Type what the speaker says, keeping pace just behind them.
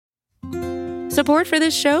Support for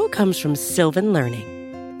this show comes from Sylvan Learning.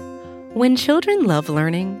 When children love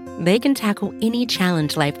learning, they can tackle any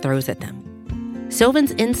challenge life throws at them.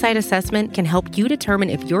 Sylvan's Insight Assessment can help you determine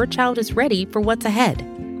if your child is ready for what's ahead.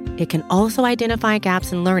 It can also identify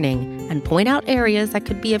gaps in learning and point out areas that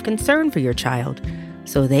could be of concern for your child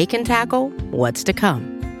so they can tackle what's to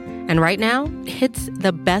come. And right now, it's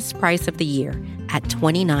the best price of the year at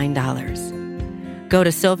 $29. Go to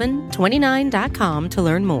sylvan29.com to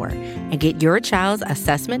learn more and get your child's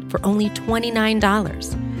assessment for only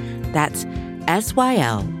 $29. That's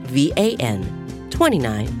SYLVAN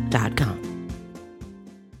 29.com.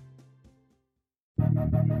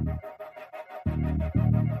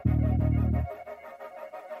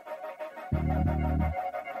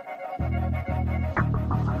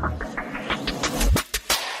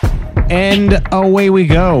 And away we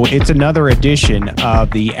go. It's another edition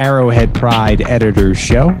of the Arrowhead Pride Editor's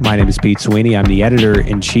Show. My name is Pete Sweeney. I'm the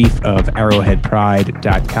editor-in-chief of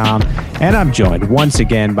arrowheadpride.com. And I'm joined once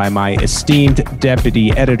again by my esteemed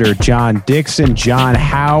deputy editor, John Dixon. John,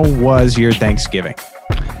 how was your Thanksgiving?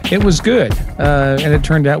 It was good. And it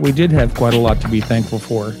turned out we did have quite a lot to be thankful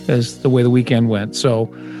for as the way the weekend went.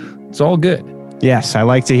 So it's all good. Yes, I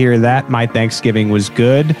like to hear that. My Thanksgiving was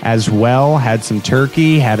good as well. Had some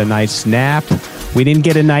turkey, had a nice nap. We didn't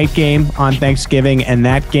get a night game on Thanksgiving, and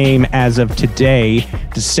that game as of today,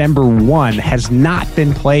 December 1, has not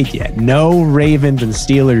been played yet. No Ravens and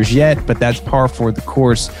Steelers yet, but that's par for the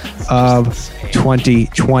course of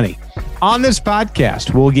 2020. On this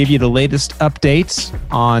podcast, we'll give you the latest updates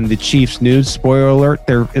on the Chiefs news. Spoiler alert,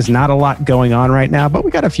 there is not a lot going on right now, but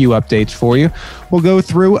we got a few updates for you. We'll go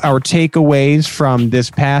through our takeaways from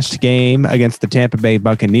this past game against the Tampa Bay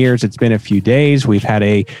Buccaneers. It's been a few days. We've had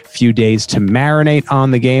a few days to marinate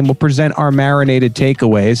on the game. We'll present our marinated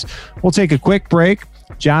takeaways. We'll take a quick break.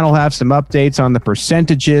 John will have some updates on the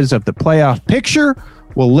percentages of the playoff picture.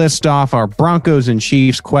 We'll list off our Broncos and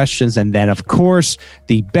Chiefs questions, and then, of course,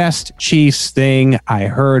 the best Chiefs thing I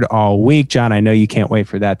heard all week. John, I know you can't wait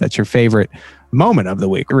for that. That's your favorite moment of the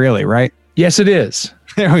week, really, right? Yes, it is.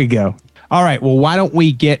 There we go. All right, well, why don't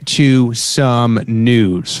we get to some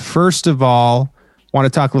news? First of all, I want to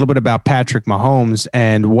talk a little bit about Patrick Mahomes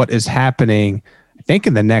and what is happening, I think,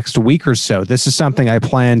 in the next week or so. This is something I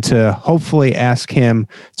plan to hopefully ask him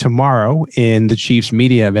tomorrow in the Chiefs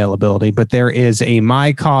media availability, but there is a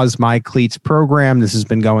My Cause, My Cleats program. This has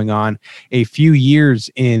been going on a few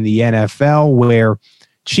years in the NFL where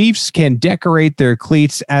Chiefs can decorate their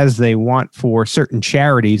cleats as they want for certain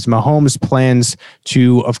charities. Mahomes plans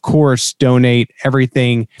to, of course, donate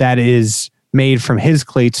everything that is made from his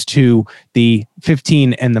cleats to the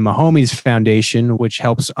 15 and the Mahomes Foundation, which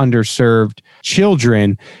helps underserved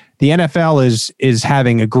children. The NFL is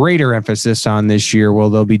having a greater emphasis on this year, where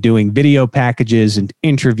they'll be doing video packages and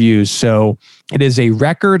interviews. So it is a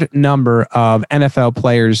record number of NFL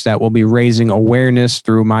players that will be raising awareness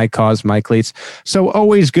through My Cause, My Cleats. So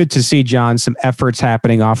always good to see, John, some efforts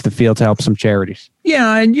happening off the field to help some charities.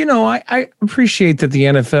 Yeah, and I appreciate that the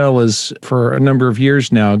NFL is, for a number of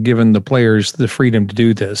years now, given the players the freedom to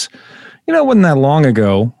do this. It wasn't that long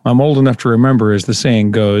ago. I'm old enough to remember, as the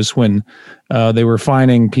saying goes, when they were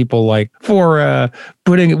fining people for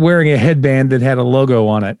wearing a headband that had a logo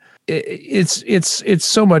on it. It's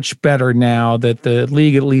so much better now that the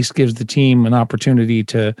league at least gives the team an opportunity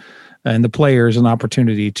and the players an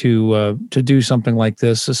opportunity to do something like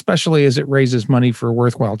this, especially as it raises money for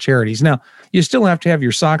worthwhile charities. Now, you still have to have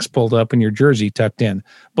your socks pulled up and your jersey tucked in,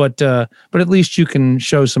 but at least you can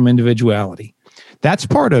show some individuality. That's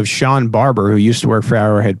part of Sean Barber, who used to work for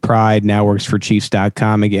Arrowhead Pride, now works for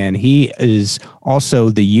Chiefs.com again. He is also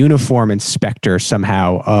the uniform inspector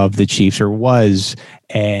somehow of the Chiefs, or was.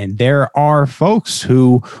 And there are folks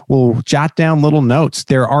who will jot down little notes.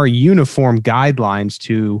 There are uniform guidelines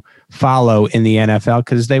to follow in the NFL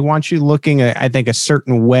because they want you looking, I think, a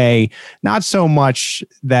certain way, not so much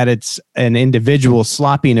that it's an individual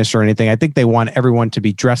sloppiness or anything. I think they want everyone to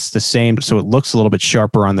be dressed the same so it looks a little bit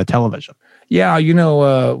sharper on the television. Yeah,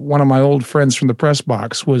 one of my old friends from the press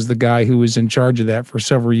box was the guy who was in charge of that for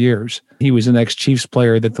several years. He was an ex-Chiefs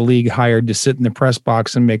player that the league hired to sit in the press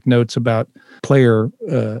box and make notes about player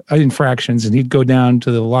infractions. And he'd go down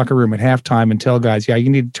to the locker room at halftime and tell guys, yeah, you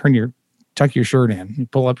need to tuck your shirt in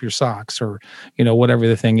and pull up your socks, or, whatever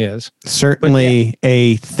the thing is. Certainly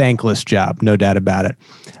a thankless job, no doubt about it.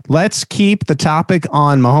 Let's keep the topic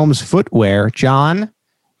on Mahomes footwear. John,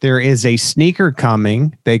 there is a sneaker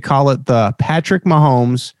coming. They call it the Patrick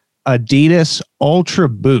Mahomes Adidas Ultra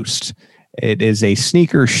Boost. It is a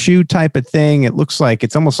sneaker shoe type of thing. It looks like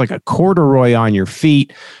it's almost like a corduroy on your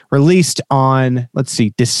feet. Released on,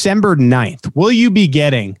 December 9th. Will you be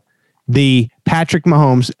getting the Patrick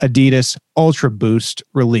Mahomes Adidas Ultra Boost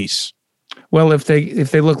release. Well, if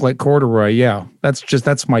they look like corduroy, yeah,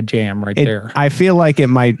 that's my jam right there. I feel like it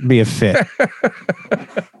might be a fit.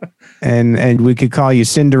 And we could call you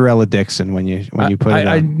Cinderella Dixon when you put it on.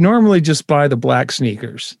 I normally just buy the black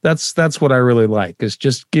sneakers. That's what I really like, is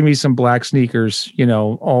just give me some black sneakers,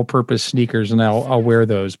 all-purpose sneakers, and I'll wear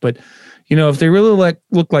those. But if they really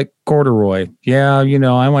look like corduroy, yeah,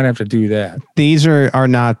 I might have to do that. These are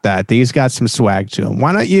not that. These got some swag to them.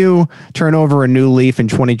 Why don't you turn over a new leaf in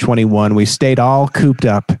 2021? We stayed all cooped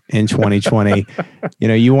up in 2020.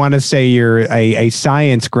 You want to say you're a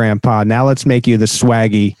science grandpa. Now let's make you the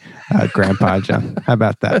swaggy grandpa, John. How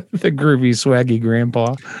about that? The groovy, swaggy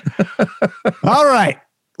grandpa. All right.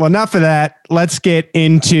 Well, enough of that. Let's get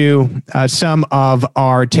into some of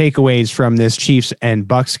our takeaways from this Chiefs and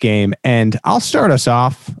Bucs game. And I'll start us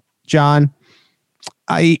off, John.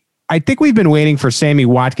 I think we've been waiting for Sammy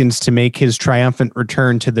Watkins to make his triumphant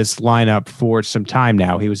return to this lineup for some time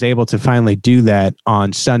now. He was able to finally do that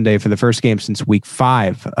on Sunday for the first game since week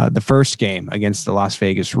 5, the first game against the Las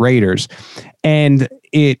Vegas Raiders. And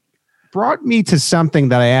it brought me to something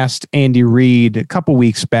that I asked Andy Reid a couple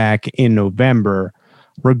weeks back in November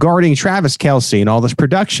regarding Travis Kelce and all this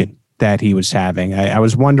production that he was having. I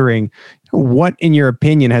was wondering what, in your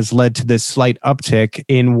opinion, has led to this slight uptick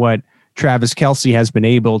in what Travis Kelce has been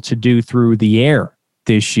able to do through the air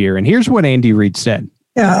this year. And here's what Andy Reid said.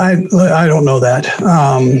 Yeah, I don't know that.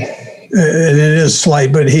 It is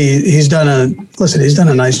slight, but he's done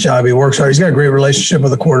a nice job. He works hard. He's got a great relationship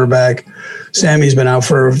with the quarterback. Sammy's been out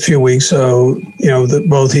for a few weeks, so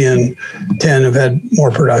both he and Ten have had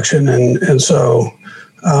more production, and so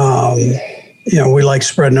we like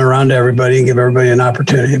spreading it around to everybody and give everybody an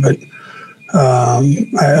opportunity. But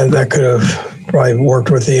that could have probably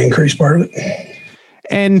worked with the increased part of it.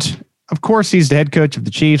 And of course, he's the head coach of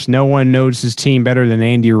the Chiefs. No one knows his team better than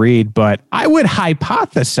Andy Reid, but I would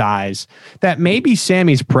hypothesize that maybe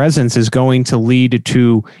Sammy's presence is going to lead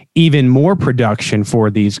to even more production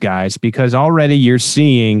for these guys, because already you're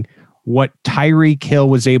seeing what Tyreek Hill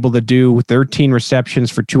was able to do with 13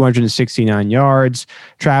 receptions for 269 yards.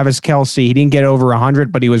 Travis Kelce, he didn't get over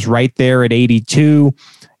 100, but he was right there at 82.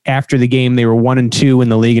 After the game, they were 1-2 in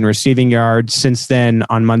the league in receiving yards. Since then,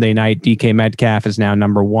 on Monday night, DK Metcalf is now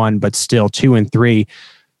number 1, but still 2-3.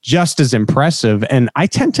 Just as impressive. And I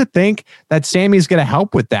tend to think that Sammy's going to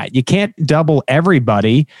help with that. You can't double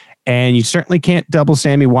everybody, and you certainly can't double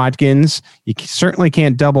Sammy Watkins. You certainly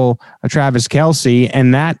can't double Travis Kelce.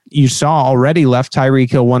 And that you saw already left Tyreek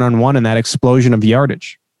Hill one-on-one in that explosion of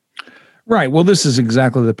yardage. Right. Well, this is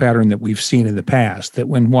exactly the pattern that we've seen in the past, that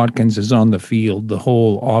when Watkins is on the field, the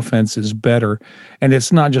whole offense is better. And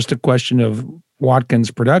it's not just a question of Watkins'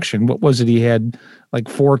 production. What was it? He had like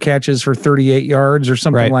 4 catches for 38 yards or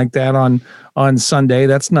something like that on Sunday.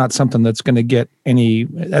 That's not something that's going to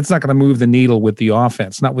that's not going to move the needle with the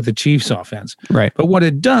offense, not with the Chiefs offense. Right. But what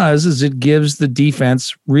it does is it gives the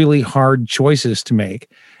defense really hard choices to make.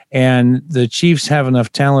 And the Chiefs have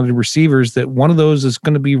enough talented receivers that one of those is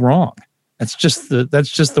going to be wrong. That's just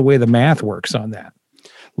the way the math works on that.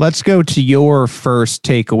 Let's go to your first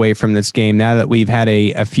takeaway from this game now that we've had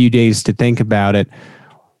a few days to think about it.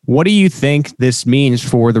 What do you think this means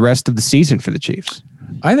for the rest of the season for the Chiefs?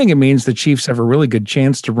 I think it means the Chiefs have a really good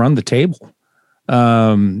chance to run the table.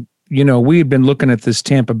 We had been looking at this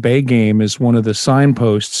Tampa Bay game as one of the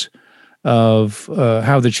signposts of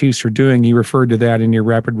how the Chiefs are doing. You referred to that in your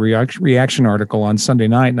rapid reaction article on Sunday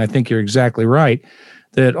night, and I think you're exactly right.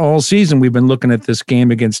 That all season we've been looking at this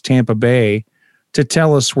game against Tampa Bay to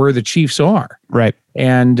tell us where the Chiefs are. Right.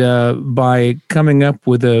 And by coming up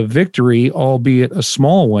with a victory, albeit a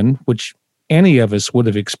small one, which any of us would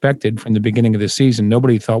have expected from the beginning of the season,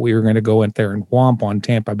 nobody thought we were going to go in there and whomp on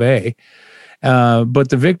Tampa Bay. But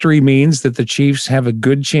the victory means that the Chiefs have a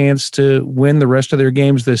good chance to win the rest of their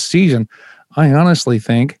games this season. I honestly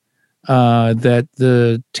think that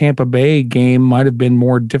the Tampa Bay game might have been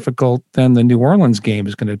more difficult than the New Orleans game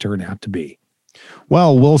is going to turn out to be.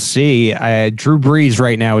 Well, we'll see. Drew Brees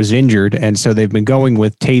right now is injured, and so they've been going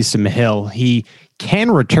with Taysom Hill. He can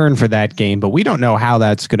return for that game, but we don't know how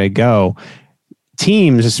that's going to go.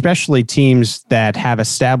 Teams, especially teams that have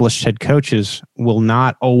established head coaches, will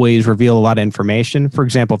not always reveal a lot of information. For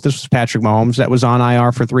example, if this was Patrick Mahomes that was on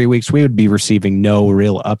IR for 3 weeks, we would be receiving no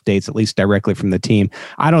real updates, at least directly from the team.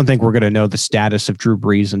 I don't think we're going to know the status of Drew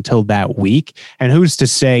Brees until that week. And who's to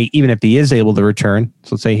say, even if he is able to return, so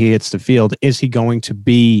let's say he hits the field, is he going to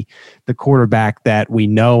be the quarterback that we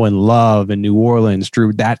know and love in New Orleans,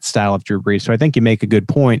 that style of Drew Brees. So I think you make a good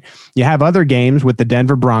point. You have other games with the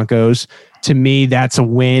Denver Broncos. To me, that's a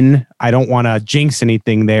win. I don't want to jinx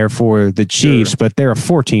anything there for the Chiefs, but they're a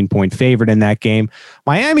 14-point favorite in that game.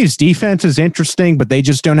 Miami's defense is interesting, but they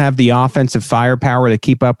just don't have the offensive firepower to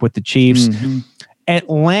keep up with the Chiefs. Mm-hmm.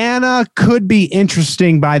 Atlanta could be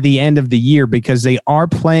interesting by the end of the year because they are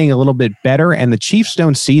playing a little bit better, and the Chiefs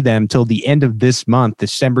don't see them till the end of this month,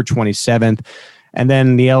 December 27th. And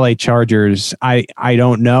then the LA Chargers, I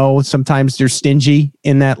don't know. Sometimes they're stingy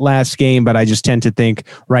in that last game, but I just tend to think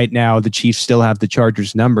right now the Chiefs still have the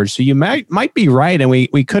Chargers numbers. So you might be right, and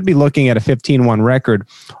we could be looking at a 15-1 record,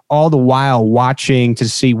 all the while watching to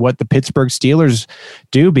see what the Pittsburgh Steelers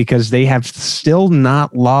do because they have still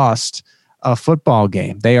not lost a football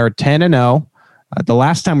game. They are 10-0. The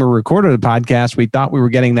last time we recorded a podcast, we thought we were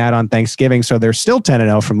getting that on Thanksgiving. So they're still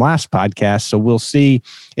 10-0 from last podcast. So we'll see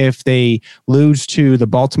if they lose to the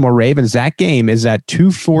Baltimore Ravens. That game is at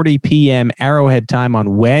 2:40 p.m. Arrowhead time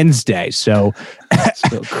on Wednesday. So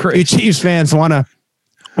you Chiefs fans want to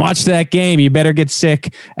watch that game, you better get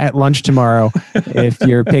sick at lunch tomorrow if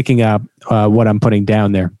you're picking up what I'm putting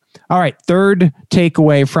down there. All right, third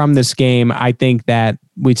takeaway from this game, I think that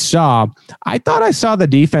I thought I saw the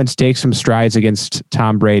defense take some strides against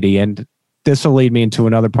Tom Brady, and this will lead me into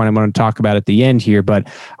another point I'm going to talk about at the end here, but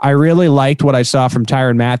I really liked what I saw from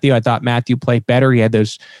Tyrann Mathieu. I thought Mathieu played better. He had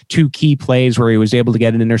those two key plays where he was able to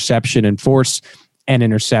get an interception and force an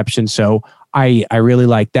interception, so I really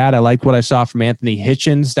liked that. I liked what I saw from Anthony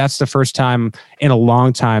Hitchens. That's the first time in a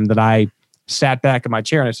long time that I sat back in my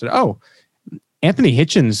chair and I said, oh, Anthony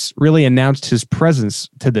Hitchens really announced his presence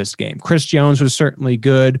to this game. Chris Jones was certainly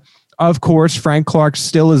good. Of course, Frank Clark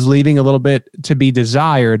still is leaving a little bit to be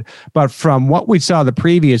desired. But from what we saw the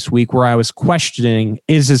previous week where I was questioning,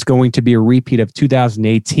 is this going to be a repeat of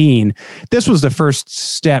 2018? This was the first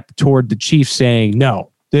step toward the Chiefs saying,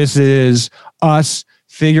 no, this is us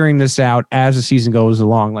figuring this out as the season goes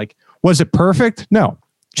along. Like, was it perfect? No.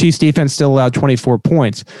 Chiefs defense still allowed 24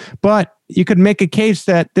 points. But you could make a case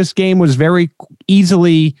that this game was very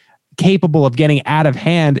easily capable of getting out of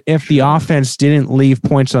hand if the offense didn't leave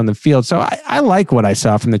points on the field. So I like what I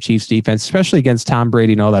saw from the Chiefs defense, especially against Tom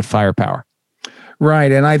Brady and all that firepower.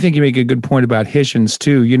 Right. And I think you make a good point about Hitchens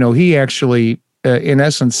too. You know, he actually, in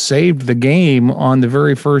essence, saved the game on the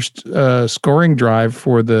very first scoring drive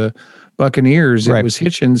for the Buccaneers. Right. It was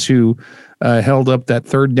Hitchens who held up that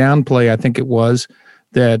third down play, I think it was,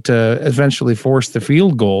 that eventually forced the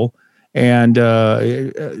field goal. And,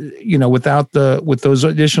 with those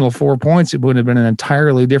additional 4 points, it would have been an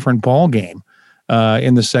entirely different ball game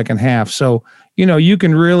in the second half. So, you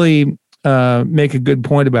can really make a good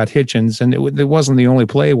point about Hitchens. And it wasn't the only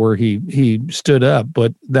play where he stood up,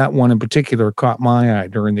 but that one in particular caught my eye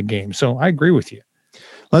during the game. So I agree with you.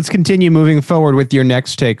 Let's continue moving forward with your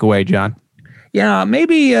next takeaway, John. Yeah,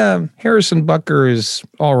 maybe Harrison Butker is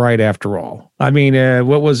all right after all. I mean,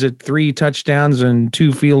 what was it? 3 touchdowns and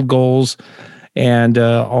 2 field goals, and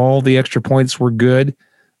all the extra points were good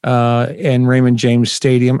in Raymond James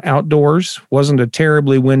Stadium. Outdoors, wasn't a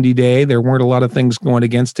terribly windy day. There weren't a lot of things going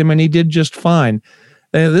against him, and he did just fine.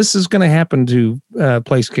 This is going to happen to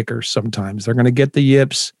place kickers sometimes. They're going to get the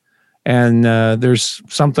yips, and there's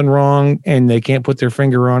something wrong, and they can't put their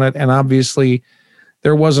finger on it, and obviously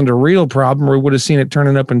there wasn't a real problem, or we would have seen it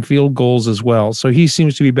turning up in field goals as well. So he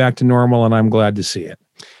seems to be back to normal, and I'm glad to see it.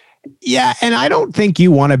 Yeah, and I don't think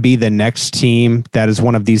you want to be the next team that is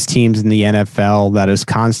one of these teams in the NFL that is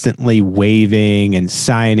constantly waiving and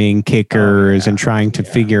signing kickers and trying to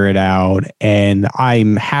figure it out. And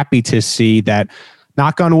I'm happy to see that,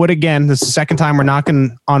 knock on wood again, this is the second time we're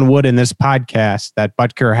knocking on wood in this podcast, that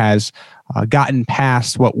Butker has gotten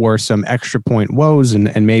past what were some extra point woes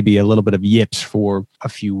and maybe a little bit of yips for a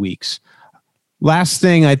few weeks. Last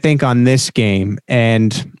thing I think on this game,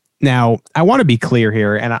 and now I want to be clear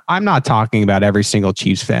here, and I'm not talking about every single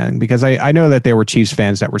Chiefs fan, because I know that there were Chiefs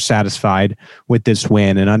fans that were satisfied with this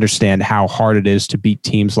win and understand how hard it is to beat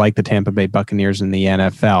teams like the Tampa Bay Buccaneers in the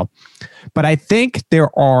NFL. But I think there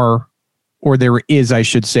is, I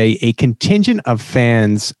should say, a contingent of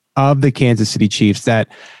fans of the Kansas City Chiefs that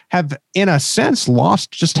have, in a sense,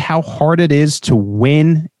 lost just how hard it is to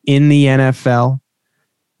win in the NFL,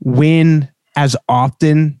 win as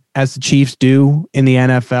often as the Chiefs do in the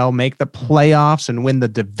NFL, make the playoffs and win the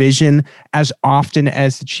division as often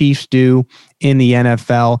as the Chiefs do in the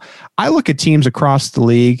NFL. I look at teams across the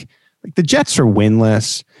league, like the Jets are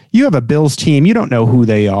winless. You have a Bills team, you don't know who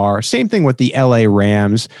they are. Same thing with the LA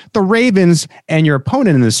Rams. The Ravens and your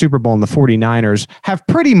opponent in the Super Bowl and the 49ers have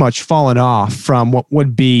pretty much fallen off from what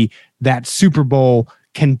would be that Super Bowl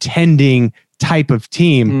contending type of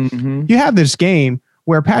team. Mm-hmm. You have this game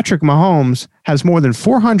where Patrick Mahomes has more than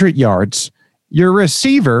 400 yards. Your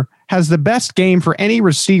receiver has the best game for any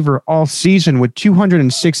receiver all season with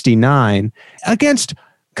 269 against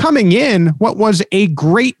coming in what was a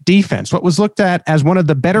great defense, what was looked at as one of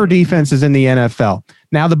the better defenses in the NFL.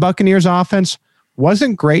 Now the Buccaneers offense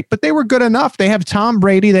wasn't great, but they were good enough. They have Tom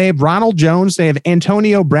Brady, they have Ronald Jones, they have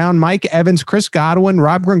Antonio Brown, Mike Evans, Chris Godwin,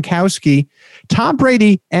 Rob Gronkowski. Tom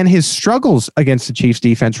Brady and his struggles against the Chiefs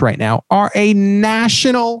defense right now are a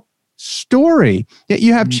national story. Yet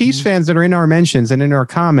you have Chiefs fans that are in our mentions and in our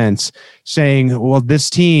comments saying, well, this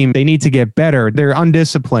team, they need to get better. They're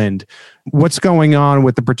undisciplined. What's going on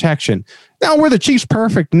with the protection? Now, were the Chiefs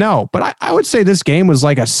perfect? No, but I would say this game was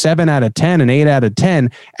like a 7 out of 10, an 8 out of 10.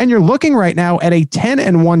 And you're looking right now at a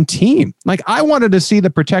 10-1 team. Like, I wanted to see the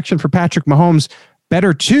protection for Patrick Mahomes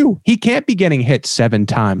better too. He can't be getting hit 7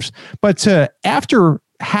 times. But after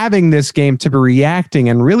having this game, to be reacting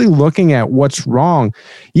and really looking at what's wrong.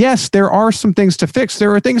 Yes, there are some things to fix.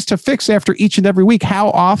 There are things to fix after each and every week.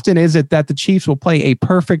 How often is it that the Chiefs will play a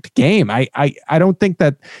perfect game? I don't think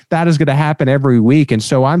that is going to happen every week. And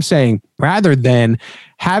so I'm saying, rather than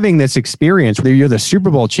having this experience where you're the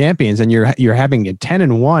Super Bowl champions and you're having a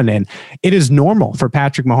 10-1, and it is normal for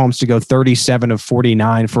Patrick Mahomes to go 37 of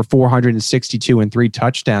 49 for 462 and 3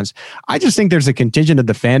 touchdowns. I just think there's a contingent of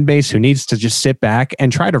the fan base who needs to just sit back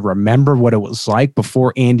and try to remember what it was like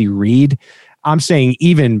before Andy Reid. I'm saying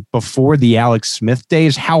even before the Alex Smith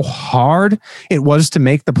days, how hard it was to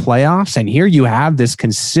make the playoffs. And here you have this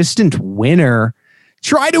consistent winner.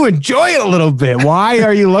 Try to enjoy it a little bit. Why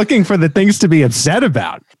are you looking for the things to be upset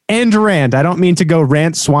about? And rant. I don't mean to go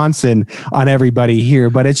rant Swanson on everybody here,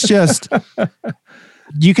 but it's just,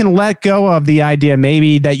 you can let go of the idea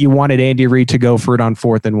maybe that you wanted Andy Reid to go for it on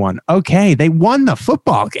 4th and 1. Okay, they won the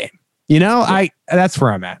football game. That's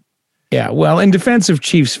where I'm at. Yeah, well, in defense of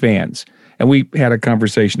Chiefs fans, and we had a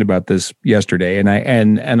conversation about this yesterday,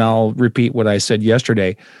 and I'll repeat what I said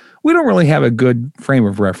yesterday. We don't really have a good frame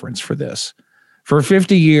of reference for this. For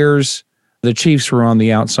 50 years, the Chiefs were on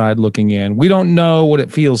the outside looking in. We don't know what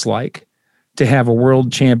it feels like to have a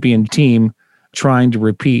world champion team trying to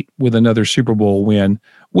repeat with another Super Bowl win.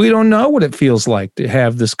 We don't know what it feels like to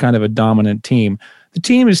have this kind of a dominant team. The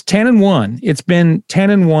team is 10-1. It's been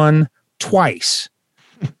 10-1 twice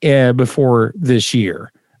before this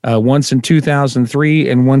year, once in 2003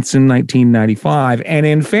 and once in 1995. And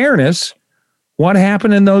in fairness, what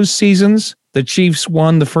happened in those seasons? The Chiefs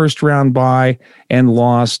won the first round bye and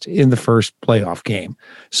lost in the first playoff game.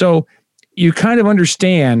 So you kind of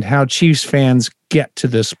understand how Chiefs fans get to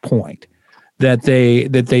this point, that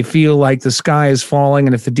they feel like the sky is falling,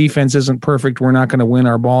 and if the defense isn't perfect, we're not going to win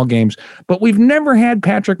our ball games. But we've never had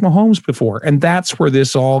Patrick Mahomes before, and that's where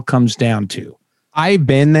this all comes down to. I've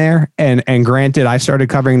been there, and granted, I started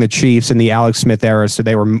covering the Chiefs in the Alex Smith era, so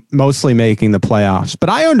they were mostly making the playoffs. But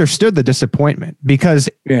I understood the disappointment because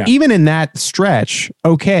even in that stretch,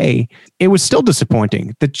 it was still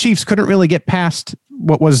disappointing. The Chiefs couldn't really get past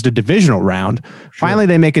what was the divisional round. Sure. Finally,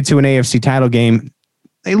 they make it to an AFC title game.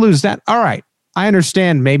 They lose that. All right. I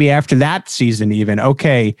understand maybe after that season even,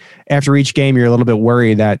 after each game, you're a little bit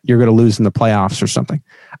worried that you're going to lose in the playoffs or something.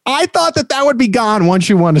 I thought that would be gone once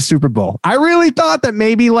you won a Super Bowl. I really thought that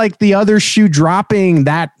maybe like the other shoe dropping,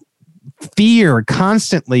 that fear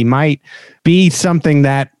constantly might be something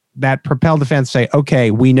that propelled the fans to say, okay,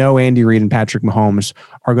 we know Andy Reid and Patrick Mahomes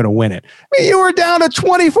are going to win it. I mean, you were down to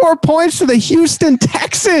 24 points to the Houston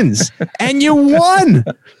Texans and you won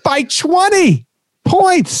by 20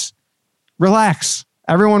 points. Relax.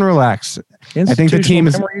 Everyone relax. I think the team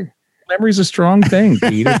is... Memory's a strong thing,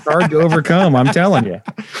 Pete. It's hard to overcome. I'm telling you.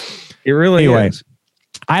 It really is.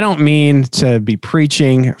 I don't mean to be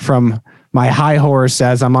preaching from my high horse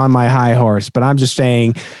as I'm on my high horse, but I'm just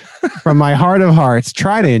saying from my heart of hearts,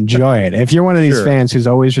 try to enjoy it. If you're one of these fans who's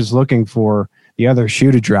always just looking for the other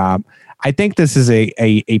shoe to drop, I think this is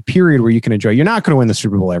a period where you can enjoy. You're not going to win the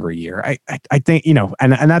Super Bowl every year. I think,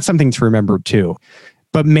 and that's something to remember too.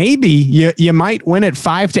 But maybe you might win it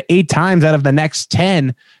 5 to 8 times out of the next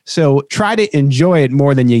 10. So try to enjoy it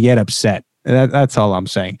more than you get upset. That's all I'm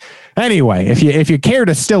saying. Anyway, if you care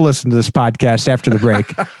to still listen to this podcast after the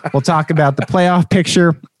break, we'll talk about the playoff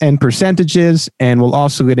picture and percentages, and we'll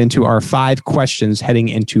also get into our 5 questions heading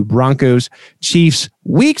into Broncos Chiefs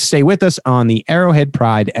week. Stay with us on the Arrowhead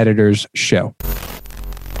Pride Editors Show.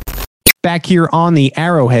 Back here on the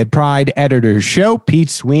Arrowhead Pride Editor's Show,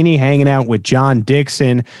 Pete Sweeney hanging out with John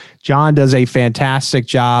Dixon. John does a fantastic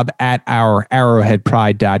job at our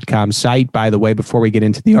arrowheadpride.com site. By the way, before we get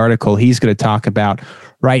into the article he's going to talk about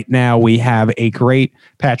right now, we have a great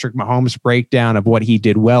Patrick Mahomes breakdown of what he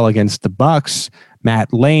did well against the Bucs.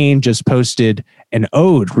 Matt Lane just posted an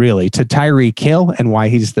ode, really, to Tyreek Hill and why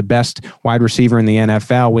he's the best wide receiver in the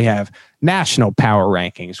NFL. We have national power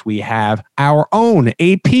rankings. We have our own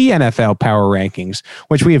AP NFL power rankings,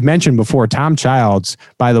 which we have mentioned before. Tom Childs,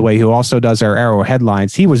 by the way, who also does our Arrow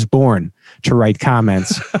headlines, he was born to write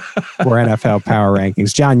comments for NFL power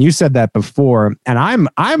rankings. John, you said that before, and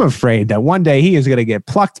I'm afraid that one day he is going to get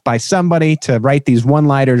plucked by somebody to write these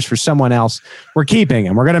one-liners for someone else. We're keeping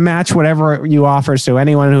him. We're going to match whatever you offer. So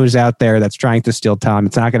anyone who's out there that's trying to steal Tom,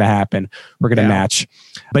 it's not going to happen. We're going to match.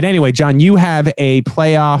 But anyway, John, you have a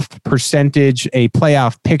playoff percentage, a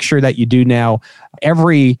playoff picture that you do now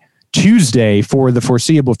every Tuesday for the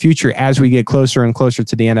foreseeable future as we get closer and closer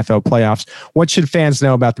to the NFL playoffs. What should fans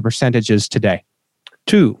know about the percentages today?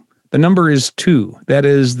 2. The number is 2. That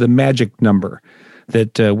is the magic number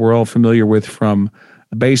that we're all familiar with from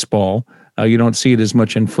baseball. You don't see it as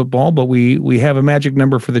much in football, but we have a magic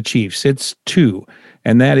number for the Chiefs. It's 2.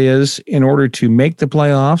 And that is, in order to make the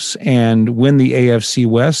playoffs and win the AFC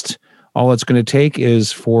West, all it's going to take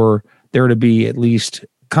is for there to be at least a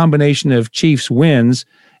combination of Chiefs wins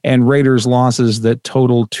and Raiders losses that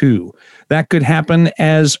total 2. That could happen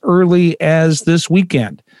as early as this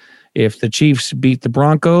weekend. If the Chiefs beat the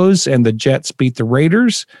Broncos and the Jets beat the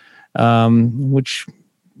Raiders, that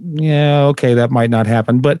might not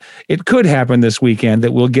happen, but it could happen this weekend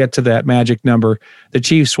that we'll get to that magic number. The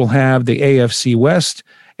Chiefs will have the AFC West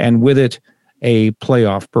and with it a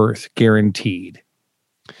playoff berth guaranteed.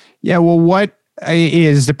 Yeah, well, what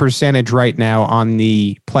is the percentage right now on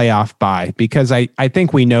the playoff bye? Because I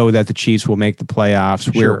think we know that the Chiefs will make the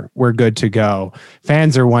playoffs. Sure. We're good to go.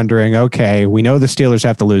 Fans are wondering, okay, we know the Steelers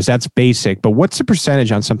have to lose. That's basic. But what's the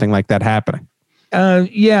percentage on something like that happening?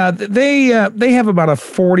 They have about a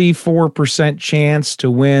 44% chance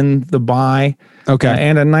to win the bye. Okay.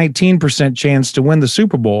 And a 19% chance to win the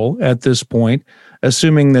Super Bowl at this point,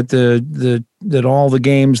 assuming that that all the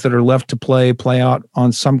games that are left to play out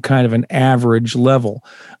on some kind of an average level.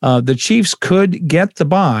 The Chiefs could get the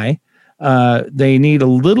bye. They need a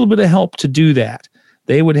little bit of help to do that.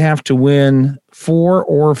 They would have to win 4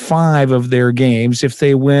 or 5 of their games. If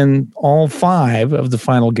they win all 5 of the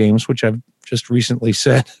final games, which I've just recently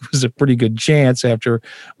said was a pretty good chance after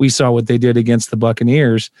we saw what they did against the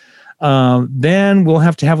Buccaneers, then we'll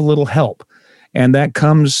have to have a little help. And that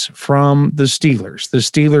comes from the Steelers. The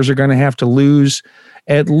Steelers are going to have to lose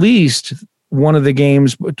at least one of the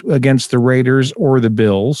games against the Raiders or the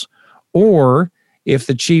Bills, or if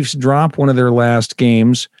the Chiefs drop one of their last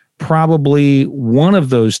games, probably one of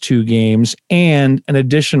those 2 games and an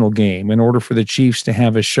additional game in order for the Chiefs to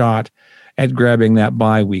have a shot at grabbing that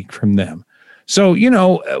bye week from them. So,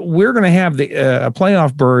 we're going to have a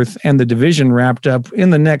playoff berth and the division wrapped up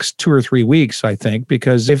in the next 2 or 3 weeks, I think,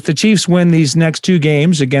 because if the Chiefs win these next 2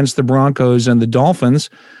 games against the Broncos and the Dolphins,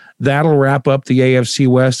 that'll wrap up the AFC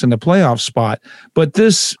West in the playoff spot. But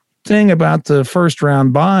this thing about the first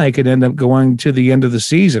round bye could end up going to the end of the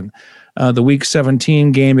season. The Week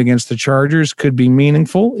 17 game against the Chargers could be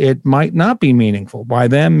meaningful. It might not be meaningful. By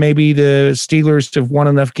then, maybe the Steelers have won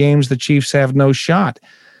enough games the Chiefs have no shot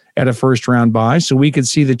at a first-round bye. So we could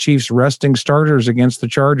see the Chiefs resting starters against the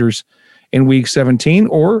Chargers in Week 17,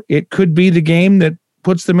 or it could be the game that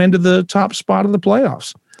puts them into the top spot of the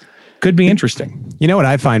playoffs. Could be interesting. You know what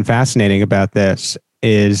I find fascinating about this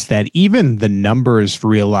is that even the numbers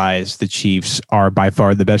realize the Chiefs are by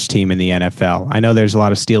far the best team in the NFL. I know there's a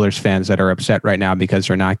lot of Steelers fans that are upset right now because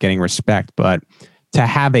they're not getting respect, but to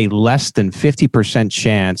have a less than 50%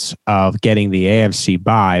 chance of getting the AFC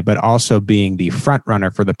bye, but also being the front runner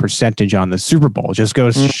for the percentage on the Super Bowl just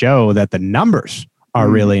goes to show that the numbers are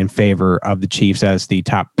really in favor of the Chiefs as the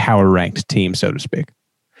top power ranked team, so to speak.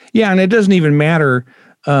 Yeah, and it doesn't even matter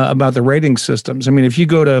about the rating systems. I mean, if you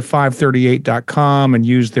go to 538.com and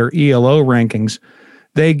use their ELO rankings,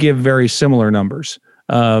 they give very similar numbers.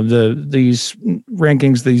 These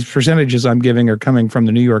rankings, these percentages I'm giving are coming from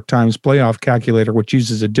the New York Times playoff calculator, which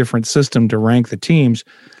uses a different system to rank the teams.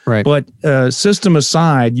 Right. But system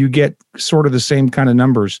aside, you get sort of the same kind of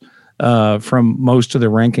numbers from most of the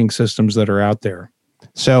ranking systems that are out there.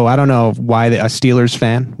 So I don't know why a Steelers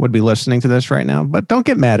fan would be listening to this right now, but don't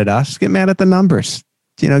get mad at us. Get mad at the numbers.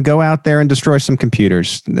 Go out there and destroy some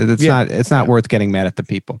computers. It's not worth getting mad at the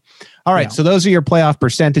people. All right. Yeah. So those are your playoff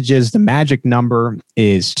percentages. The magic number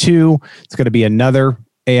is 2. It's going to be another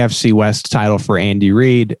AFC West title for Andy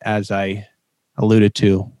Reid, as I alluded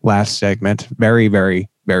to last segment. Very, very,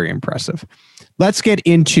 very impressive. Let's get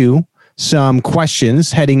into some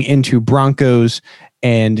questions heading into Broncos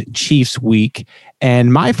and Chiefs week.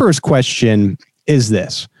 And my first question is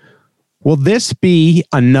this. Will this be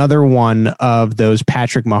another one of those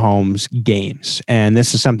Patrick Mahomes games? And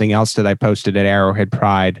this is something else that I posted at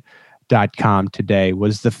arrowheadpride.com today,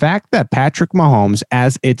 was the fact that Patrick Mahomes,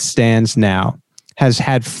 as it stands now, has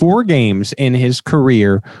had 4 games in his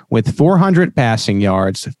career with 400 passing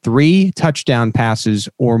yards, 3 touchdown passes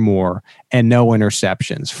or more, and no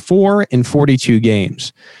interceptions. 4 in 42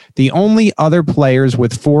 games. The only other players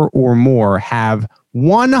with 4 or more have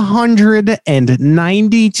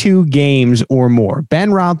 192 games or more. Ben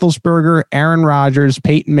Roethlisberger, Aaron Rodgers,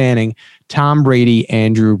 Peyton Manning, Tom Brady,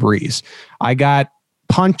 and Drew Brees. I got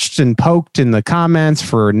punched and poked in the comments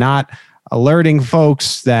for not alerting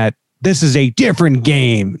folks that this is a different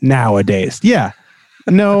game nowadays. Yeah.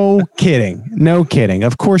 No kidding. No kidding.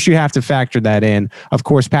 Of course, you have to factor that in. Of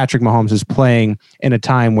course, Patrick Mahomes is playing in a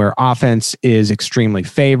time where offense is extremely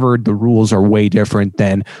favored. The rules are way different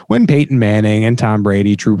than when Peyton Manning and Tom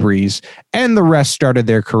Brady, Drew Brees, and the rest started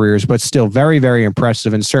their careers, but still very, very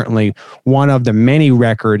impressive, and certainly one of the many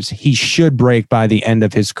records he should break by the end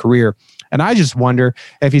of his career. And I just wonder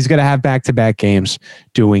if he's going to have back-to-back games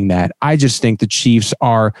doing that. I just think the Chiefs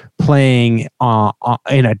are playing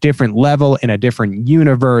in a different level, in a different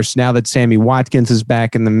universe. Now that Sammy Watkins is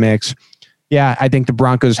back in the mix, yeah, I think the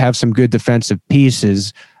Broncos have some good defensive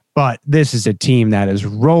pieces, but this is a team that is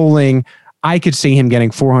rolling. I could see him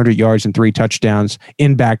getting 400 yards and 3 touchdowns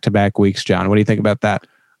in back-to-back weeks, John. What do you think about that?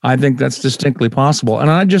 I think that's distinctly possible. And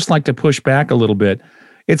I'd just like to push back a little bit.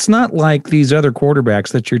 It's not like these other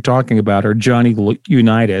quarterbacks that you're talking about are Johnny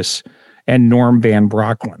Unitas and Norm Van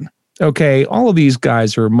Brocklin. Okay, all of these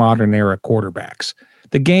guys are modern era quarterbacks.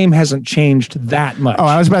 The game hasn't changed that much. Oh,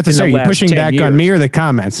 I was about to say, you're pushing back on me or the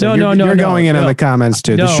comments? No, you're going in on the comments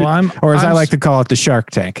too. Or as I like to call it, the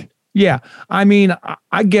Shark Tank. Yeah, I mean,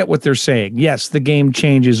 I get what they're saying. Yes, the game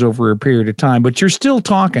changes over a period of time, but you're still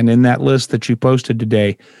talking in that list that you posted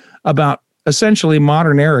today about essentially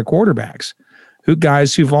modern era quarterbacks.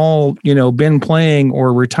 Guys who've all, been playing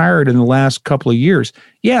or retired in the last couple of years.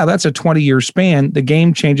 Yeah, that's a 20-year span. The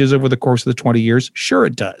game changes over the course of the 20 years. Sure,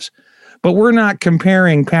 it does. But we're not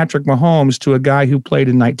comparing Patrick Mahomes to a guy who played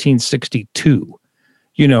in 1962,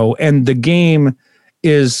 and the game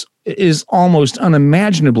is almost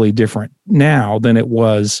unimaginably different now than it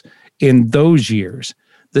was in those years.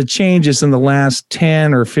 The changes in the last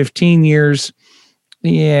 10 or 15 years,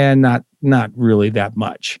 yeah, not really that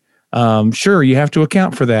much. Sure, you have to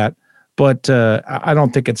account for that, but I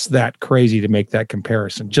don't think it's that crazy to make that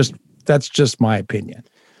comparison. That's just my opinion.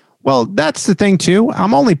 Well, that's the thing too.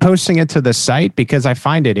 I'm only posting it to the site because I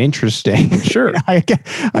find it interesting. Sure. I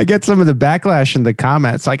get some of the backlash in the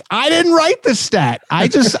comments. Like, I didn't write the stat.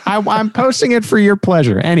 I'm posting it for your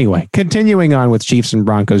pleasure. Anyway, continuing on with Chiefs and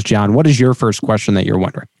Broncos, John, what is your first question that you're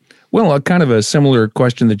wondering? Well, kind of a similar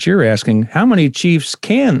question that you're asking. How many points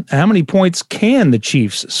can the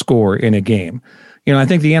Chiefs score in a game? I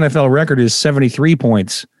think the NFL record is 73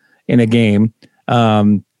 points in a game.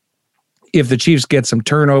 If the Chiefs get some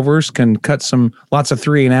turnovers, can cut lots of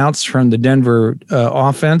 3 and outs from the Denver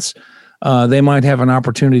offense, they might have an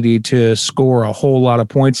opportunity to score a whole lot of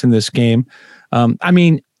points in this game.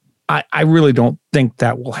 I really don't think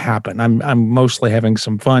that will happen. I'm mostly having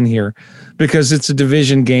some fun here because it's a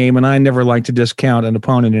division game, and I never like to discount an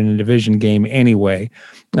opponent in a division game anyway.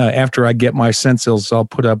 After I get my stencils, I'll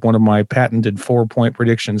put up one of my patented 4-point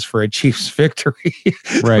predictions for a Chiefs victory.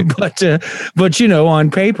 Right. But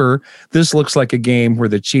on paper, this looks like a game where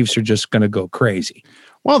the Chiefs are just going to go crazy.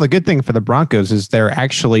 Well, the good thing for the Broncos is they're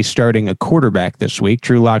actually starting a quarterback this week.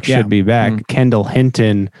 Drew Lock should be back. Mm-hmm. Kendall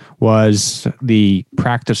Hinton was the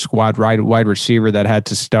practice squad wide receiver that had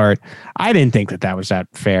to start. I didn't think that was that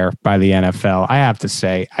fair by the NFL, I have to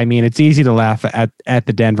say. I mean, it's easy to laugh at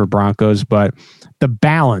the Denver Broncos, but the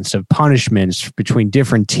balance of punishments between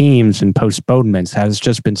different teams and postponements has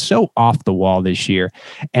just been so off the wall this year.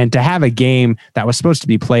 And to have a game that was supposed to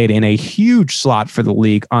be played in a huge slot for the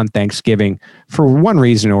league on Thanksgiving for one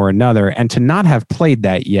reason or another, and to not have played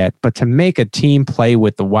that yet, but to make a team play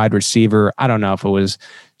with the wide receiver, I don't know if it was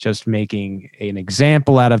just making an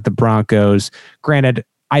example out of the Broncos. Granted,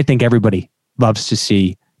 I think everybody loves to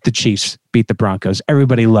see the Chiefs beat the Broncos.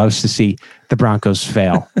 Everybody loves to see the Broncos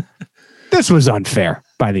fail. This was unfair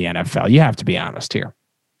by the NFL. You have to be honest here.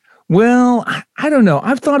 Well, I don't know.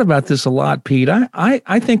 I've thought about this a lot, Pete.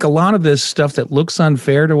 I think a lot of this stuff that looks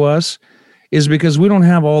unfair to us is because we don't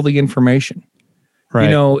have all the information.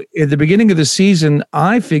 Right. At the beginning of the season,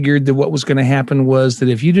 I figured that what was going to happen was that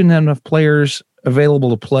if you didn't have enough players available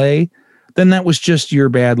to play, then that was just your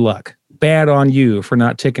bad luck. Bad on you for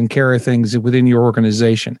not taking care of things within your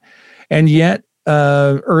organization. And yet,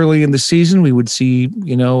 early in the season, we would see,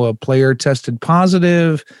 a player tested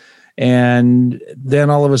positive, and then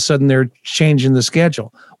all of a sudden they're changing the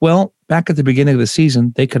schedule. Well, back at the beginning of the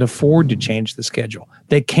season, they could afford to change the schedule.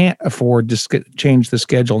 They can't afford to change the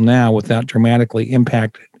schedule now without dramatically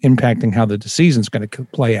impacting how the season's going to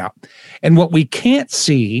play out. And what we can't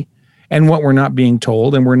see, and what we're not being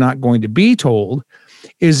told, and we're not going to be told,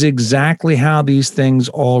 is exactly how these things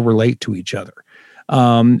all relate to each other.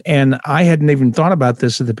 And I hadn't even thought about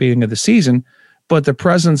this at the beginning of the season, but the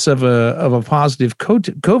presence of a positive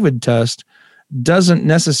COVID test doesn't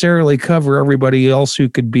necessarily cover everybody else who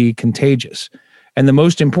could be contagious. And the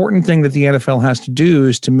most important thing that the NFL has to do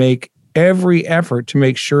is to make every effort to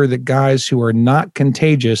make sure that guys who are not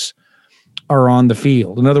contagious are on the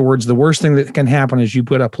field. In other words, the worst thing that can happen is you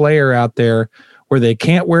put a player out there where they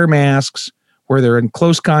can't wear masks, where they're in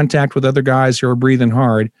close contact with other guys who are breathing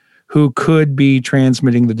hard, who could be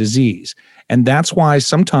transmitting the disease. And that's why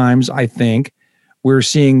sometimes I think we're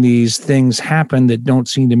seeing these things happen that don't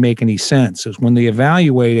seem to make any sense. Is when they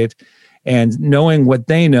evaluate it and knowing what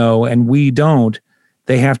they know and we don't,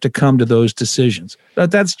 they have to come to those decisions.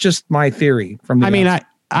 But that's just my theory from the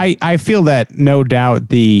I feel that no doubt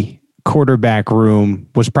the quarterback room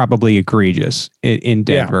was probably egregious in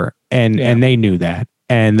Denver, and they knew that,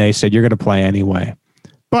 and they said, you're going to play anyway.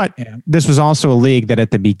 But this was also a league that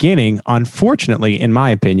at the beginning, unfortunately, in my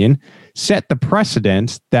opinion, set the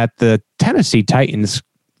precedent that the Tennessee Titans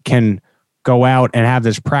can go out and have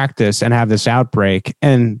this practice and have this outbreak.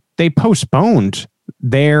 And they postponed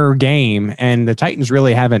their game, and the Titans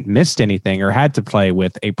really haven't missed anything or had to play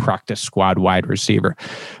with a practice squad wide receiver.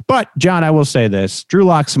 But, John, I will say this. Drew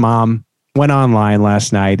Lock's mom went online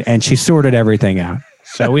last night, and she sorted everything out.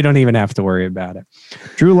 So we don't even have to worry about it.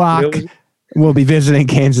 Drew Lock will be visiting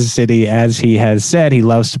Kansas City. As he has said, he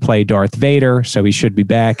loves to play Darth Vader, so he should be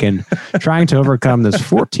back and trying to overcome this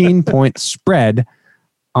 14-point spread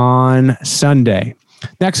on Sunday.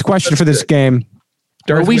 Next question for this game.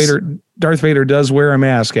 Darth Vader does wear a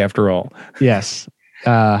mask after all. Yes.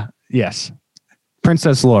 Yes.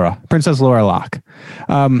 Princess Laura Locke.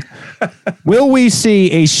 Will we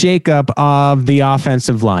see a shakeup of the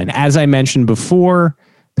offensive line? As I mentioned before,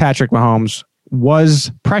 Patrick Mahomes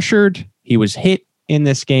was pressured. He was hit in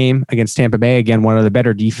this game against Tampa Bay. Again, one of the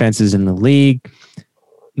better defenses in the league.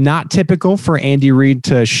 Not typical for Andy Reid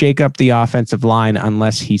to shake up the offensive line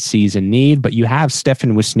unless he sees a need, but you have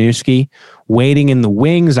Stefan Wisniewski waiting in the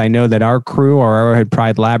wings. I know that our crew, our Arrowhead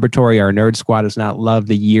Pride Laboratory, our nerd squad does not love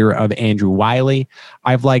the year of Andrew Wiley.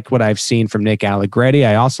 I've liked what I've seen from Nick Allegretti.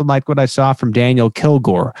 I also liked what I saw from Daniel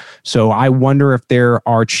Kilgore. So I wonder if there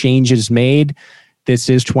are changes made. This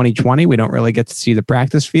is 2020. We don't really get to see the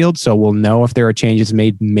practice field, so we'll know if there are changes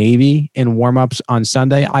made maybe in warmups on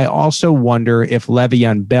Sunday. I also wonder if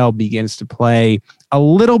Le'Veon Bell begins to play a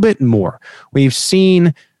little bit more. We've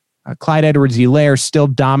seen Clyde Edwards-Helaire still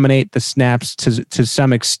dominate the snaps to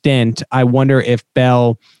some extent. I wonder if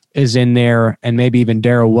Bell is in there and maybe even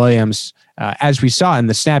Darrell Williams, as we saw in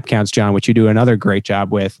the snap counts, John, which you do another great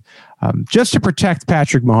job with, just to protect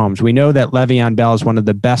Patrick Mahomes. We know that Le'Veon Bell is one of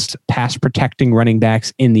the best pass protecting running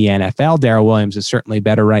backs in the NFL. Darrell Williams is certainly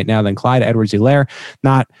better right now than Clyde Edwards-Helaire.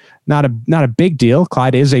 Not a big deal.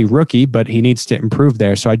 Clyde is a rookie, but he needs to improve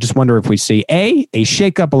there. So I just wonder if we see a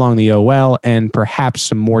shakeup along the OL and perhaps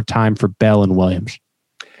some more time for Bell and Williams.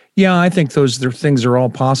 Yeah, I think those things are all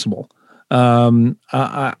possible.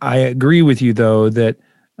 I agree with you, though, that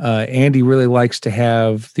Andy really likes to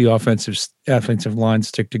have the offensive line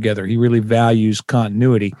stick together. He really values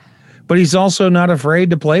continuity, but he's also not afraid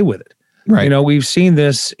to play with it. Right. We've seen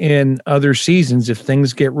this in other seasons. If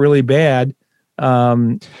things get really bad,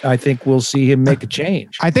 I think we'll see him make a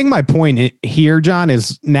change. I think my point here, John,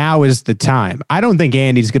 is now is the time. I don't think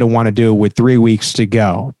Andy's going to want to do it with 3 weeks to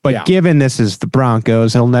go. But given this is the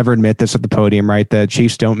Broncos, he'll never admit this at the podium, right? The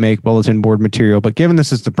Chiefs don't make bulletin board material. But given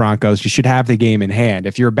this is the Broncos, you should have the game in hand.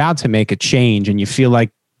 If you're about to make a change and you feel like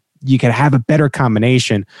you could have a better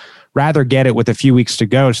combination, rather get it with a few weeks to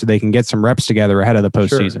go so they can get some reps together ahead of the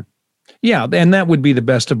postseason. Sure. Yeah, and that would be the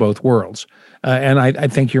best of both worlds. And I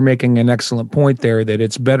think you're making an excellent point there that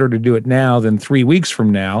it's better to do it now than 3 weeks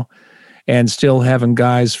from now and still having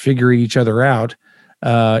guys figure each other out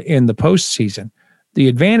in the postseason. The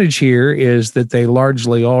advantage here is that they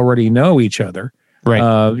largely already know each other.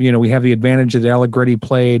 Right. We have the advantage that Allegretti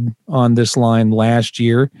played on this line last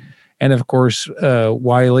year, And of course,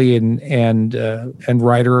 Wiley and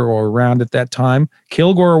Ryder were around at that time.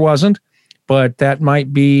 Kilgore wasn't, but that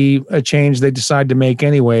might be a change they decide to make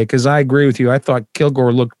anyway. Because I agree with you. I thought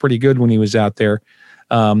Kilgore looked pretty good when he was out there.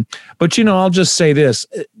 But I'll just say this: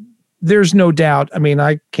 there's no doubt. I mean,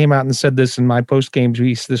 I came out and said this in my post-game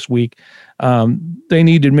piece this week. They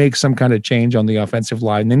need to make some kind of change on the offensive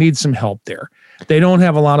line. They need some help there. They don't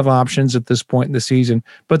have a lot of options at this point in the season,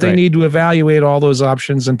 but they need to evaluate all those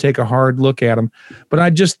options and take a hard look at them. But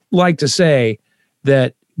I'd just like to say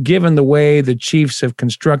that given the way the Chiefs have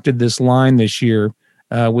constructed this line this year,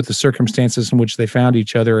 with the circumstances in which they found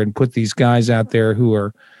each other and put these guys out there who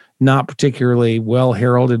are not particularly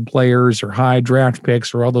well-heralded players or high draft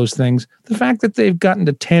picks or all those things, the fact that they've gotten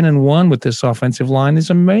to 10-1 with this offensive line is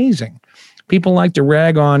amazing. People like to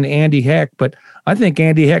rag on Andy Heck, but I think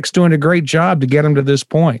Andy Heck's doing a great job to get him to this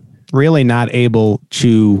point. Really not able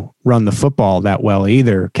to run the football that well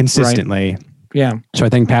either, consistently. Right. Yeah. So I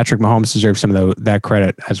think Patrick Mahomes deserves some of that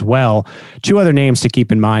credit as well. Two other names to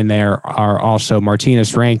keep in mind there are also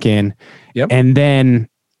Martinez Rankin. Yep. And then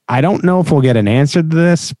I don't know if we'll get an answer to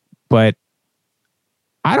this, but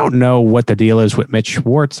I don't know what the deal is with Mitch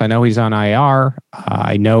Schwartz. I know he's on IR.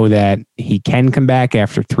 I know that he can come back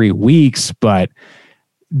after 3 weeks, but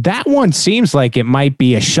that one seems like it might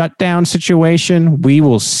be a shutdown situation. We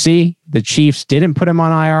will see. The Chiefs didn't put him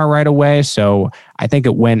on IR right away, so I think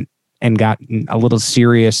it went and got a little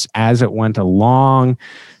serious as it went along.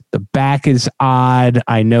 The back is odd.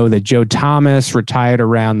 I know that Joe Thomas retired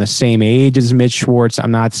around the same age as Mitch Schwartz.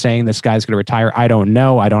 I'm not saying this guy's going to retire. I don't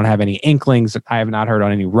know. I don't have any inklings. I have not heard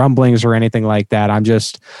on any rumblings or anything like that.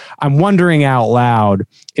 I'm wondering out loud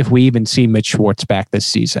if we even see Mitch Schwartz back this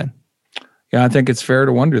season. Yeah, I think it's fair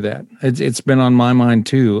to wonder that. It's been on my mind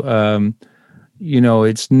too.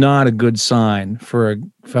 It's not a good sign for a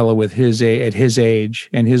fellow at his age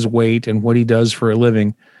and his weight and what he does for a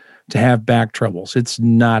living to have back troubles. It's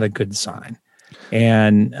not a good sign.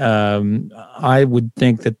 And I would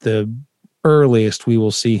think that the earliest we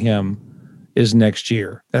will see him is next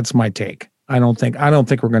year. That's my take. I don't think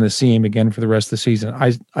we're going to see him again for the rest of the season.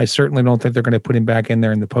 I certainly don't think they're going to put him back in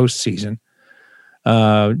there in the postseason.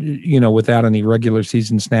 Without any regular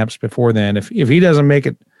season snaps before then. If he doesn't make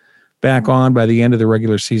it back on by the end of the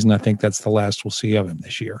regular season, I think that's the last we'll see of him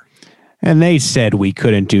this year. And they said we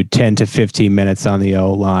couldn't do 10 to 15 minutes on the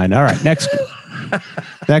O-line. All right,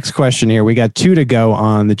 next question here. We got 2 to go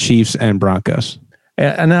on the Chiefs and Broncos.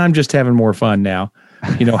 And I'm just having more fun now.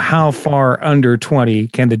 How far under 20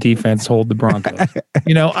 can the defense hold the Broncos?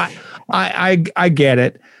 I get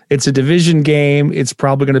it. It's a division game. It's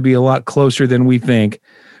probably going to be a lot closer than we think.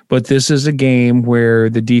 But this is a game where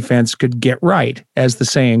the defense could get right, as the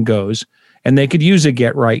saying goes. And they could use a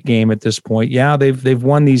get-right game at this point. Yeah, they've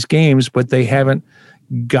won these games, but they haven't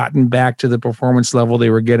gotten back to the performance level they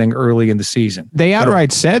were getting early in the season. They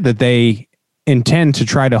outright said that they intend to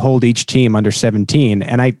try to hold each team under 17.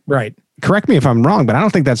 And correct me if I'm wrong, but I don't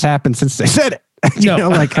think that's happened since they said it.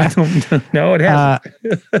 No, it hasn't.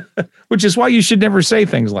 Which is why you should never say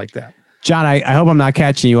things like that. John, I hope I'm not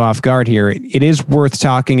catching you off guard here. It is worth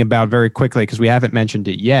talking about very quickly because we haven't mentioned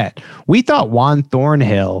it yet. We thought Juan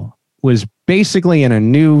Thornhill was basically in a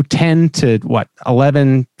new 10 to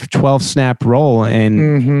 11, 12 snap role.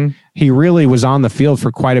 And he really was on the field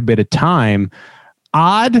for quite a bit of time.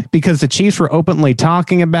 Odd because the Chiefs were openly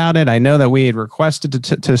talking about it. I know that we had requested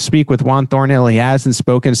to speak with Juan Thornhill. He hasn't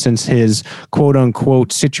spoken since his quote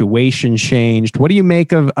unquote situation changed. What do you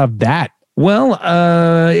make of that? Well,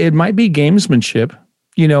 it might be gamesmanship.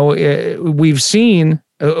 We've seen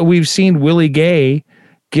Willie Gay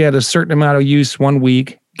get a certain amount of use one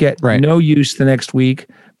week, get no use the next week,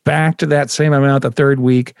 back to that same amount the third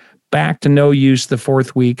week, back to no use the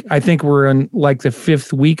fourth week. I think we're in like the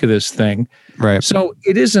fifth week of this thing. Right. So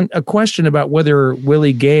it isn't a question about whether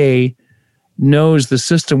Willie Gay knows the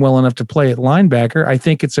system well enough to play at linebacker. I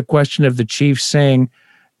think it's a question of the Chiefs saying,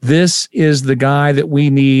 this is the guy that we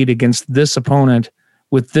need against this opponent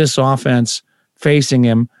with this offense facing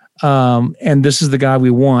him. And this is the guy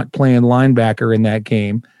we want playing linebacker in that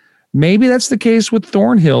game. Maybe that's the case with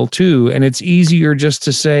Thornhill too. And it's easier just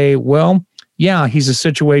to say, well, yeah, he's a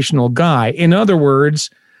situational guy. In other words,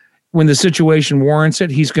 when the situation warrants it,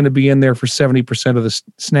 he's going to be in there for 70% of the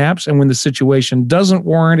snaps. And when the situation doesn't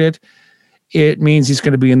warrant it, it means he's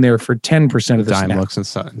going to be in there for 10% of the dime snaps. Looks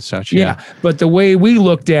and such. Yeah. But the way we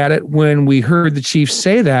looked at it when we heard the Chiefs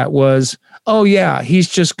say that was, oh yeah, he's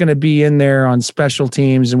just going to be in there on special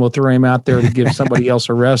teams and we'll throw him out there to give somebody else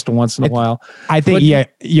a rest once in a while. I think,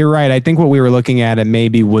 you're right. I think what we were looking at it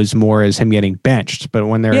maybe was more as him getting benched, but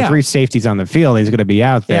when there are three safeties on the field, he's going to be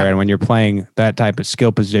out there. And when you're playing that type of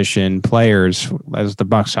skill position players as the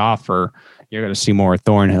Bucs offer, you're going to see more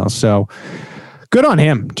Thornhill. So good on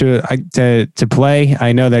him to play.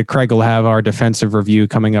 I know that Craig will have our defensive review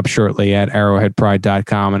coming up shortly at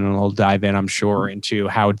arrowheadpride.com, and we'll dive in, I'm sure, into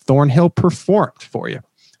how Thornhill performed for you.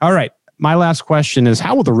 All right. My last question is,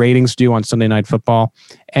 how will the ratings do on Sunday Night Football?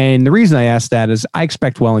 And the reason I ask that is I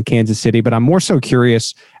expect well in Kansas City, but I'm more so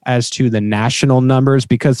curious as to the national numbers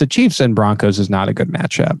because the Chiefs and Broncos is not a good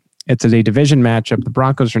matchup. It's a division matchup. The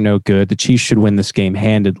Broncos are no good. The Chiefs should win this game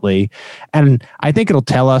handedly. And I think it'll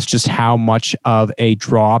tell us just how much of a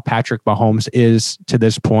draw Patrick Mahomes is to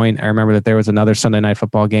this point. I remember that there was another Sunday Night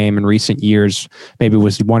Football game in recent years, maybe it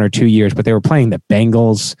was 1 or 2 years, but they were playing the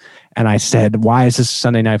Bengals. And I said, why is this a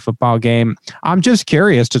Sunday Night Football game? I'm just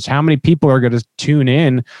curious just how many people are going to tune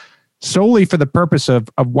in solely for the purpose of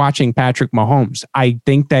watching Patrick Mahomes. I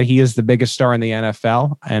think that he is the biggest star in the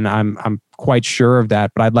NFL, and I'm quite sure of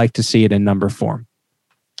that, but I'd like to see it in number form.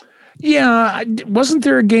 Yeah, wasn't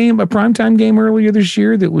there a primetime game earlier this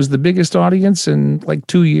year that was the biggest audience in like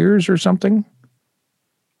 2 years or something?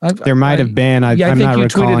 There might have been. I think not you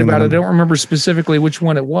recalling tweeted about them. it. I don't remember specifically which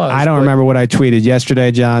one it was. I don't remember what I tweeted yesterday,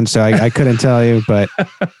 John, so I couldn't tell you, but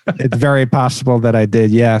it's very possible that I did,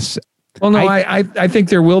 yes. Well, no, I think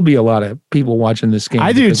there will be a lot of people watching this game.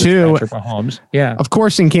 I do too. Patrick Mahomes. Yeah, of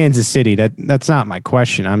course, in Kansas City. That's not my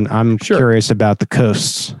question. I'm curious about the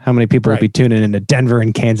coasts. How many people will be tuning into Denver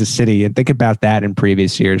and Kansas City? And think about that in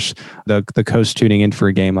previous years. The coast tuning in for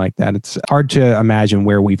a game like that. It's hard to imagine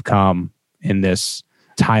where we've come in this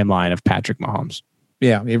timeline of Patrick Mahomes.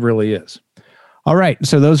 Yeah, it really is. All right,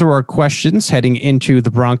 so those are our questions heading into the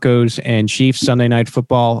Broncos and Chiefs Sunday Night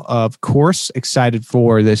Football. Of course, excited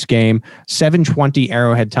for this game. 7:20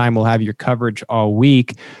 Arrowhead time. We'll have your coverage all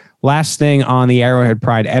week. Last thing on the Arrowhead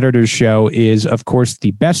Pride Editors Show is, of course,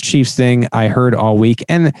 the best Chiefs thing I heard all week.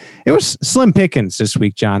 And it was slim pickings this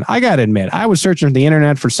week, John. I got to admit, I was searching the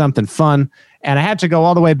internet for something fun, and I had to go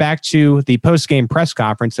all the way back to the post-game press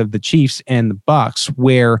conference of the Chiefs and the Bucs,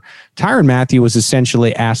 where Tyrann Mathieu was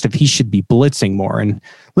essentially asked if he should be blitzing more. And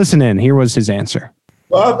listen in, here was his answer.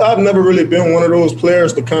 Well, I've never really been one of those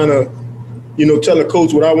players to kind of, tell a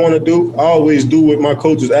coach what I want to do. I always do what my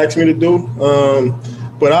coaches ask me to do.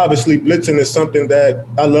 But obviously, blitzing is something that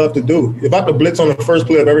I love to do. If I could blitz on the first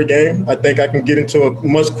play of every game, I think I can get into a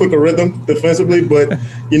much quicker rhythm defensively. But,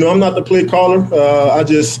 I'm not the play caller.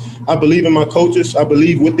 I believe in my coaches. I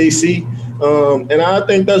believe what they see. And I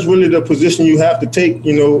think that's really the position you have to take,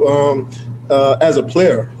 as a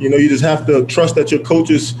player. You just have to trust that your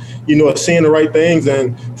coaches, are seeing the right things.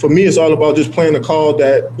 And for me, it's all about just playing the call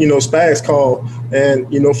that, Spags called. And,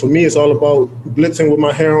 for me, it's all about blitzing with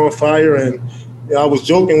my hair on fire. And I was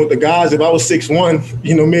joking with the guys. If I was 6'1",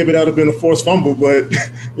 maybe that would have been a forced fumble. But,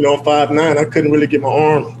 I'm 5'9". I couldn't really get my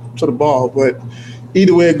arm to the ball. But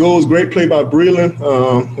either way it goes, great play by Breeland.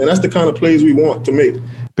 And that's the kind of plays we want to make.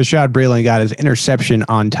 Bashaud Breeland got his interception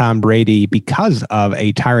on Tom Brady because of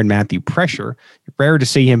a Tyrann Mathieu pressure. Rare to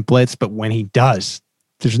see him blitz, but when he does,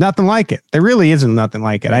 there's nothing like it. There really isn't nothing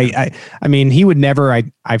like it. I mean, he would never,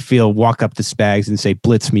 I feel, walk up to Spags and say,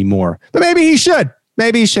 blitz me more. But maybe he should.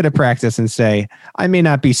 Maybe he should have practiced and say, I may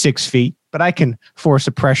not be 6 feet, but I can force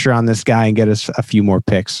a pressure on this guy and get us a few more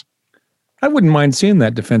picks. I wouldn't mind seeing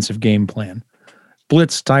that defensive game plan.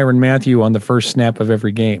 Blitz Tyrann Mathieu on the first snap of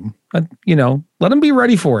every game. Let him be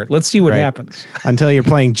ready for it. Let's see what happens. Until you're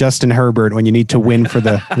playing Justin Herbert when you need to win for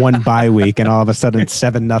the one bye week, and all of a sudden it's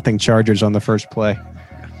 7-0 Chargers on the first play.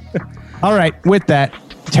 All right, with that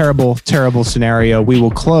terrible, terrible scenario, we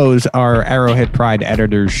will close our Arrowhead Pride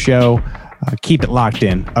Editors Show. Keep it locked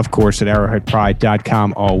in, of course, at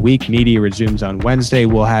arrowheadpride.com all week. Media resumes on Wednesday.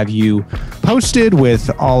 We'll have you posted with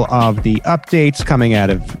all of the updates coming out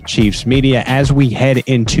of Chiefs Media as we head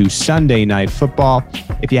into Sunday Night Football.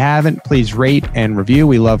 If you haven't, please rate and review.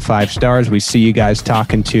 We love 5 stars. We see you guys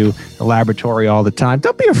talking to the laboratory all the time.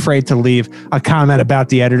 Don't be afraid to leave a comment about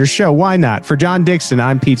the Editor's Show. Why not? For John Dixon,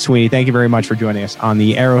 I'm Pete Sweeney. Thank you very much for joining us on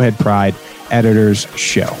the Arrowhead Pride Editors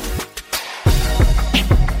Show.